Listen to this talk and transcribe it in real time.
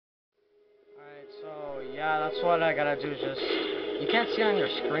Yeah, that's what I gotta do. Just you can't see it on your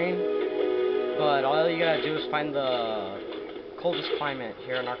screen, but all you gotta do is find the coldest climate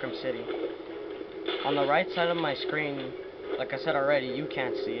here in Arkham City. On the right side of my screen, like I said already, you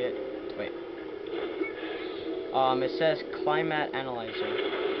can't see it. Wait. It says Climate Analyzer.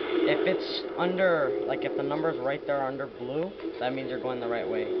 If it's under, like if the number's right there under blue, that means you're going the right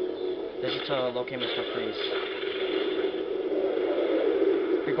way. This is to locate Mr. Freeze.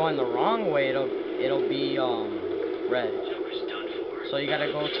 If you're going the wrong way, it'll be red. So you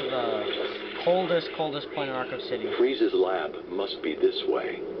gotta go to the coldest point in Arkham City. Freeze's lab must be this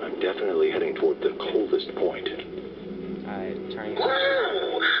way. I'm definitely heading toward the coldest point. Alright, turning. Whoa!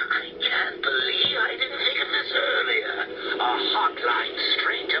 I can't believe I didn't think of this earlier. A hotline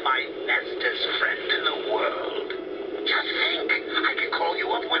straight to my bestest friend in the world. Just think, I can call you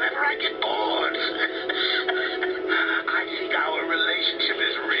up whenever I get bored. I think our relationship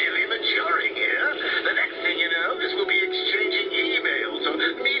is really maturing here. The next thing you know is we'll be exchanging emails or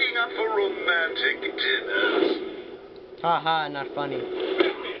meeting up for romantic dinners. Haha, not funny.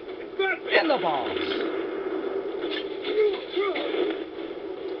 In the balls.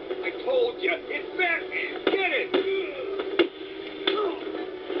 I told you, it's Batman. Get it.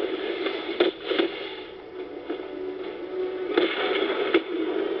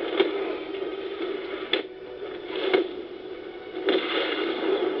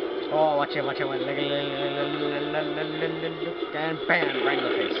 Oh, watch it. And bam, right in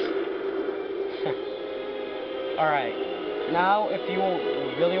the face. Alright. Now, if you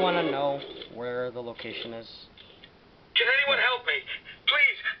really want to know where the location is. Can anyone help me?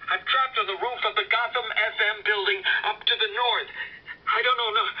 Please, I'm trapped on the roof of the Gotham FM building up to the north. I don't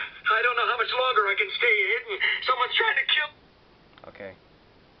know how much longer I can stay hidden. Someone's trying to kill... Okay.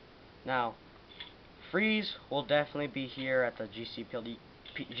 Now, Freeze will definitely be here at the GCPD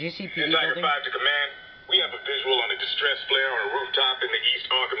Tiger 5 building. to command. We have a visual on a distress flare on a rooftop in the East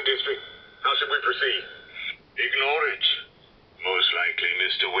Arkham district. How should we proceed? Ignore it. Most likely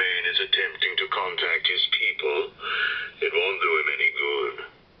Mr. Wayne is attempting to contact his people. It won't do him any good.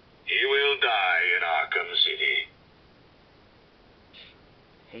 He will die in Arkham City.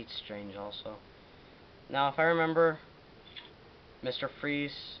 Hate Strange also. Now, if I remember, Mr.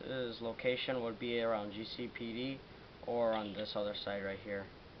 Freeze's location would be around GCPD or on this other side right here.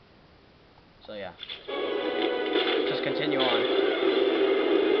 So yeah, just continue on.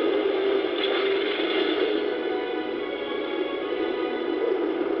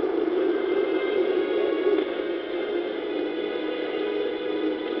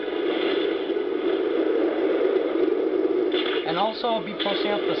 And also I'll be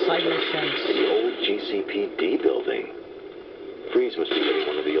posting up the side missions. The old GCPD building. Freeze must be in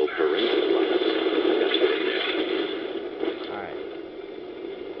one of the old forensic labs. I gotta get in there. Alright.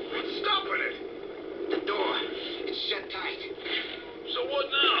 What's stopping it? The door. It's shut tight. So what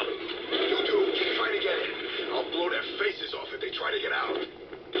now? You two keep trying to get in. I'll blow their faces off if they try to get out.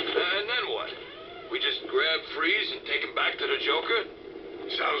 And then what? We just grab Freeze and take him back to the Joker?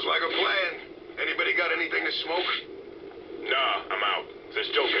 Sounds like a plan. Anybody got anything to smoke? Nah, I'm out. Since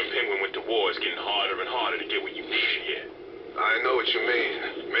Joker and Penguin went to war, it's getting harder and harder to get what you need in here. I know what you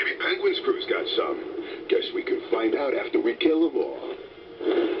mean. Maybe Penguin's crew's got some. Guess we can find out after we kill them all.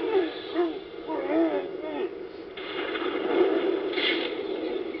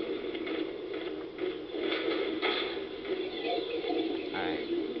 Alright.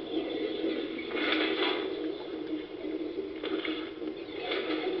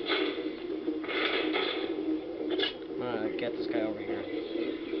 I'm gonna get this guy over here.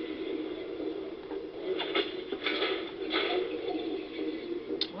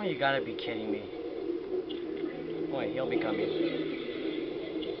 Oh, you gotta be kidding me. Wait, he'll be coming.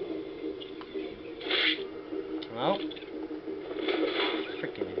 Oh.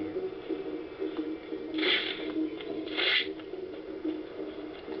 Freaking idiot.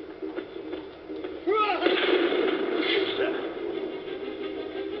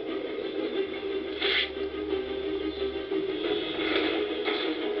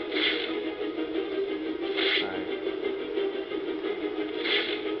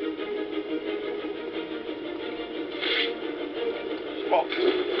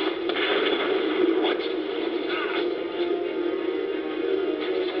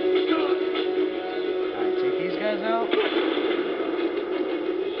 Alright, take these guys out.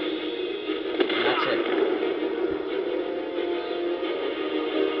 And that's it.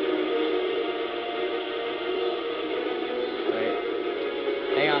 Wait.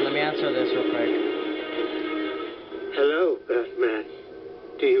 Hang on, let me answer this real quick. Hello, Batman.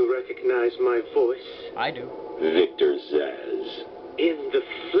 Do you recognize my voice? I do. Victor Zaz. In the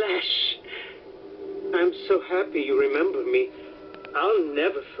flesh. I'm so happy you remember me. I'll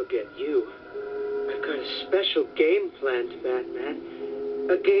never forget you. I've got a special game planned, Batman.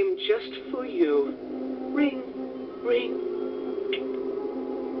 A game just for you. Ring, ring.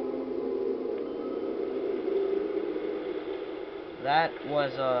 That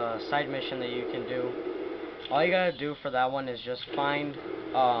was a side mission that you can do. All you gotta do for that one is just find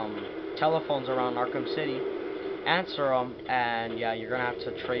telephones around Arkham City, answer them, and yeah, you're gonna have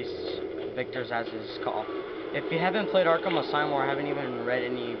to trace Victor Zsasz' call. If you haven't played Arkham Asylum or haven't even read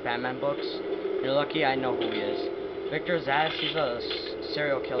any Batman books, you're lucky. I know who he is. Victor Zsasz, he's a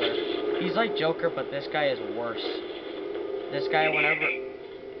serial killer. He's like Joker, but this guy is worse. This guy, whenever...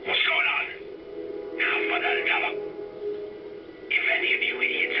 What's going on? Now for the double. If any of you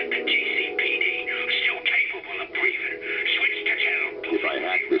idiots at the GCPD are still capable of breathing, switch to channel. If I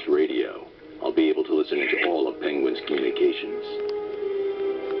hack this radio, I'll be able to listen into all of Penguin's communications.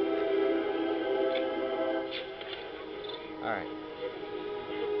 Alright.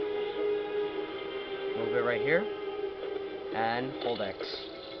 Move it right here. And hold X.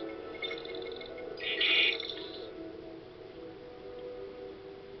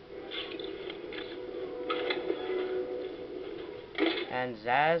 And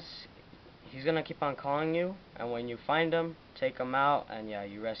Zsasz, he's gonna keep on calling you, and when you find him, take him out, and yeah,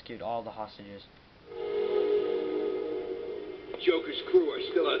 you rescued all the hostages. Joker's crew are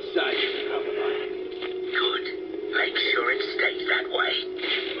still outside, Mr. Cobblepot. Good. Make sure it stays that way.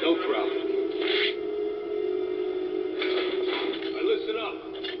 No problem. Now listen up.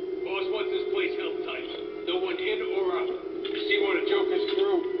 Boss wants this place held tight. No one in or out. See one of Joker's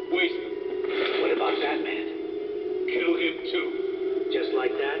crew, waste him. What about that man? Kill him too. Just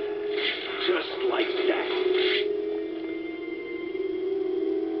like that? Just like that.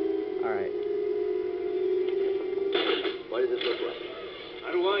 Alright. What does this look like?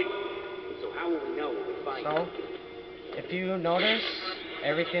 How do I? So how will we know when we find So, if you notice,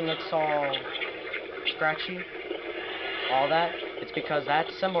 everything looks all scratchy, all that, it's because that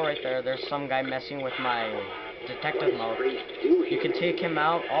symbol right there, there's some guy messing with my detective mode. You can take him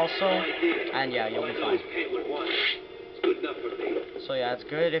out also, and yeah, you'll be fine. Good enough for me. So yeah, it's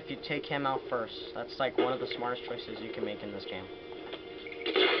good if you take him out first. That's like one of the smartest choices you can make in this game.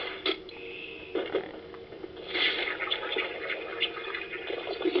 Alright.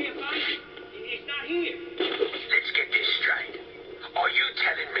 We can't find him. He's not here. Let's get this straight. Are you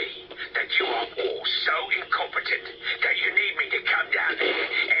telling me that you are all so incompetent that you need me to come down there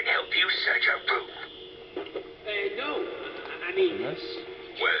and help you search a room? No. I mean... This?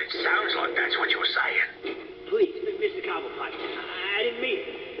 Well, it sounds like that's what you're saying. Please, Mr. Cobblepot. I didn't mean it.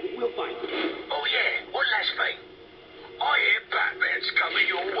 We'll find him. Oh, yeah. One last thing. I hear Batman's coming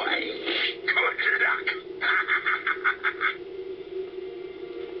your way. Good luck.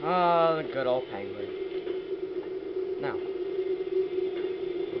 Oh, the good old Penguin. Now,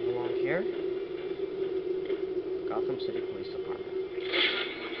 move along here. Gotham City Police Department.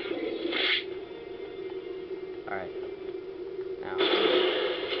 Alright. Now.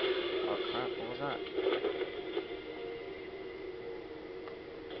 Oh crap, what was that?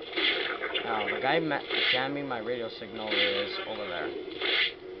 Now, the guy jamming my radio signal is over there.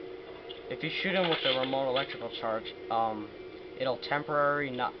 If you shoot him with a remote electrical charge, it'll temporarily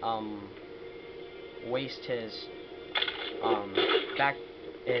not waste his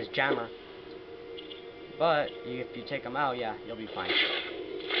his jammer. But if you take him out, yeah, you'll be fine.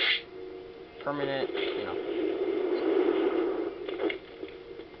 Permanent, you know.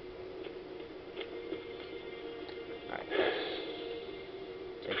 Alright.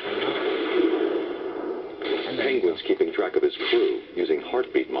 Take him out. And there you go. Penguin's keeping track of his crew using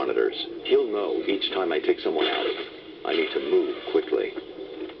heartbeat monitors. He'll know each time I take someone out. I need to move quickly.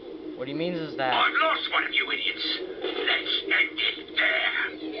 What he means is that... I've lost one of you idiots. Let's end it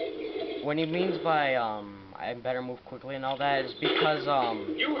there. What he means by, I better move quickly and all that is because,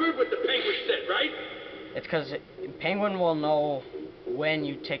 You heard what the Penguin said, right? it's because Penguin will know when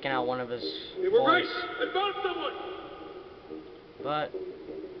you've taken out one of his They were right. boys. I found someone. But,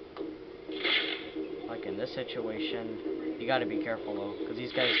 like in this situation, you gotta be careful though, because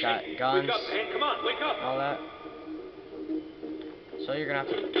these guys got guns Wake up, man. Come on, wake up. and all that. So you're gonna have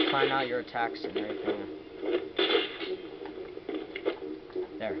to plan out your attacks and everything.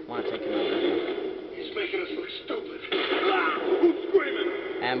 There, wanna take him out right now. He's making us look stupid. Ah, who's screaming?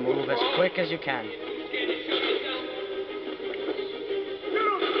 And move as quick as you can. Get up there.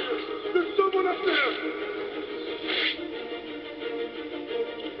 There's someone up there.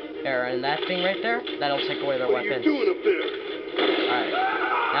 There, and that thing right there, that'll take away their What are you weapons. doing up there? Alright,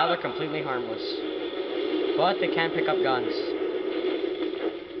 now they're completely harmless. But they can pick up guns.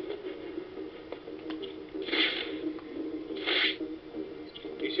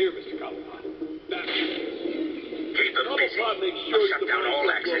 make I'll sure shut down all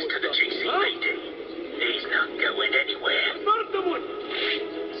access to the GCPD. He's not going anywhere. Found someone!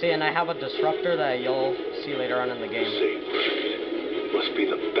 See, and I have a disruptor that you'll see later on in the game. Same person. Must be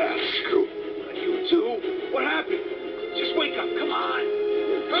the bat scoop. You too? What happened? Just wake up, come on.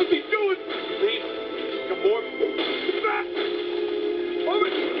 How's he doing? Please, some more. Back!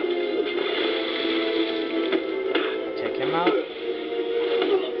 Over! Take him out.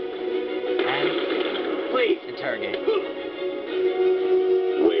 And Please. interrogate.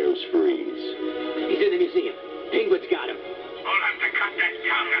 Where's Freeze? He's in the museum. Penguin's got him. I'll have to cut that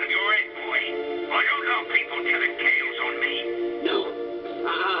tongue out of your head, boy. I don't know people telling tales on me. No.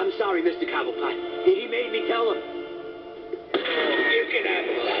 I'm sorry, Mr. Cobblepot. He made me tell him. You can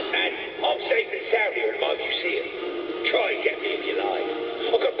handle that, man. I'm safe and sound here in my museum. Try and get me if you like.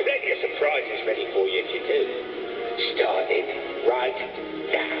 I've got plenty of surprises ready for you if you do. Starting right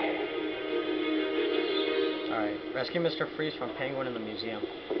now. Alright, rescue Mr. Freeze from Penguin in the museum.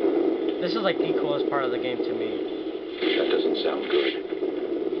 This is like the coolest part of the game to me. That doesn't sound good.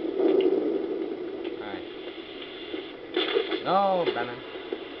 Alright. No, Batman.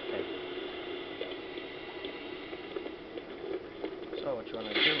 Okay. So what you want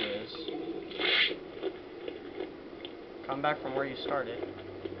to do is come back from where you started.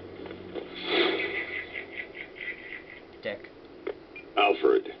 Dick.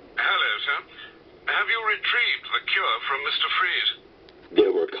 Alfred, Hello, sir. Have you retrieved the cure from Mr. Freeze?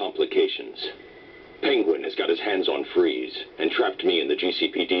 There were complications. Penguin has got his hands on Freeze and trapped me in the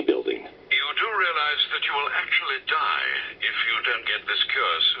GCPD building. You do realize that you will actually die if you don't get this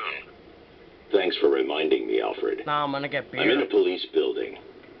cure soon. Thanks for reminding me, Alfred. Now I'm gonna get beer. I'm in a police building.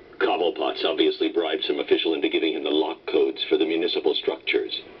 Cobblepot's obviously bribed some official into giving him the lock codes for the municipal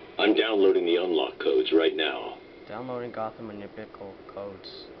structures. I'm downloading the unlock codes right now. Downloading Gotham municipal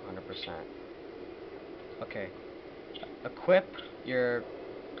codes, 100%. Okay. Equip your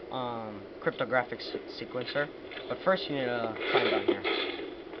cryptographic sequencer, but first you need to climb down here.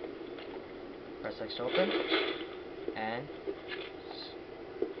 Press X to open, and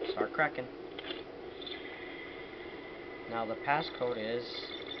start cracking. Now the passcode is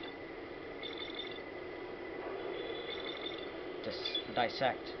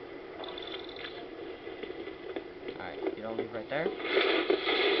dissect. Alright, you don't leave right there. You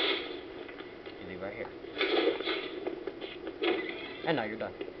leave right here. And now you're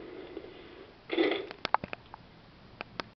done.